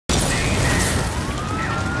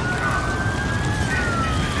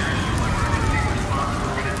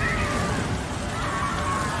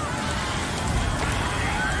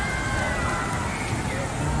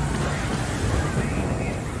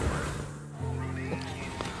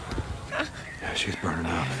she's burning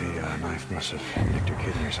up. The knife must have nicked her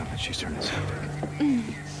kidney or something. She's turning septic. How you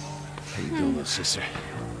doing, little sister?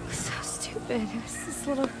 So stupid. It was this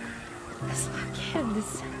little kid.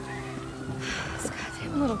 This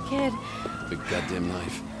goddamn little kid. Big goddamn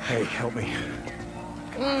knife. Hey, help me.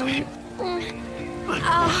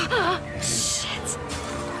 Shit.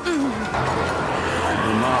 Hey,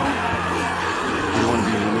 Mom. You want to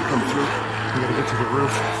be when we come through? We gotta get to the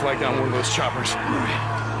roof. Flag down one of those choppers.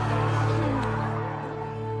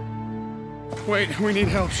 Wait, we need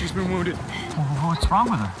help. She's been wounded. What's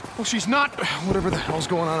wrong with her? Well, she's not. Whatever the hell's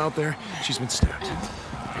going on out there, she's been stabbed.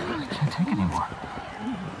 I can't take it anymore.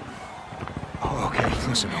 Oh, okay.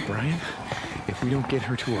 Listen, O'Brien. If we don't get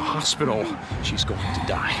her to a hospital, she's going to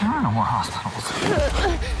die. There are no more hospitals.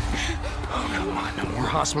 Oh, come on. No more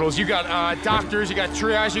hospitals. You got doctors, you got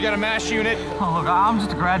triage, you got a MASH unit. Oh, look, I'm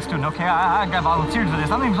just a grad student, okay? I got volunteered for this.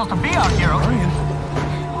 I'm not even supposed to be out here, okay?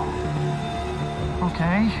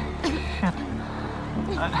 Okay. Shit.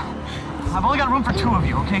 I've only got room for 2 of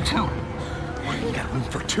you, okay? 2. You got room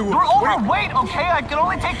for 2 of You're us. overweight, okay? I can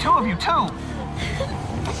only take 2 of you, 2.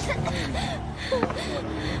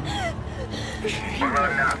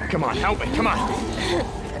 Come on, help me. Come on. All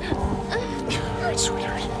right,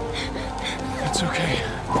 sweetheart. It's okay.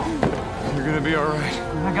 You're gonna be all right.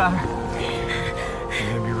 I got her. I'm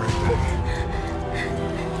gonna be right back.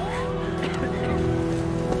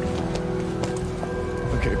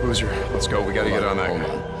 Okay, Boozer, let's go. We gotta get on that. Hold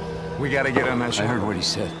on. We gotta get on that I ship. heard what he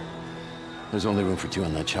said. There's only room for 2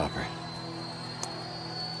 on that chopper.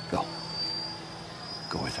 Go.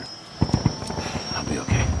 Go with her. I'll be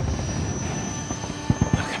okay.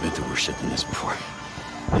 Look, I've been through worse shit than this before.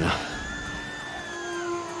 You know?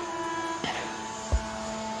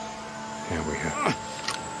 Yeah, we have.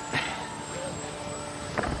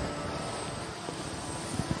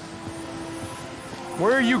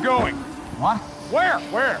 Where are you going? What?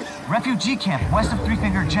 Where? Refugee camp, west of Three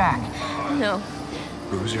Finger Jack. No.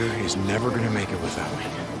 Boozer is never gonna make it without me.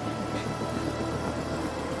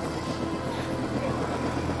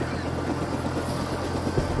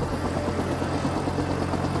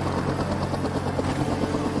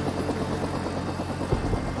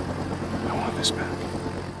 I want this back.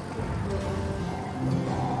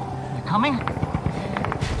 You coming?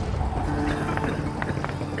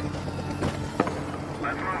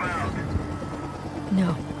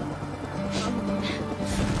 No.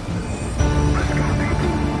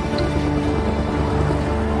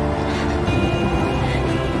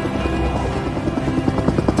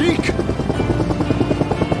 Deke!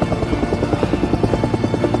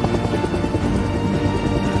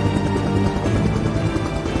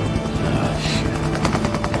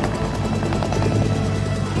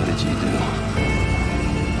 What did you do?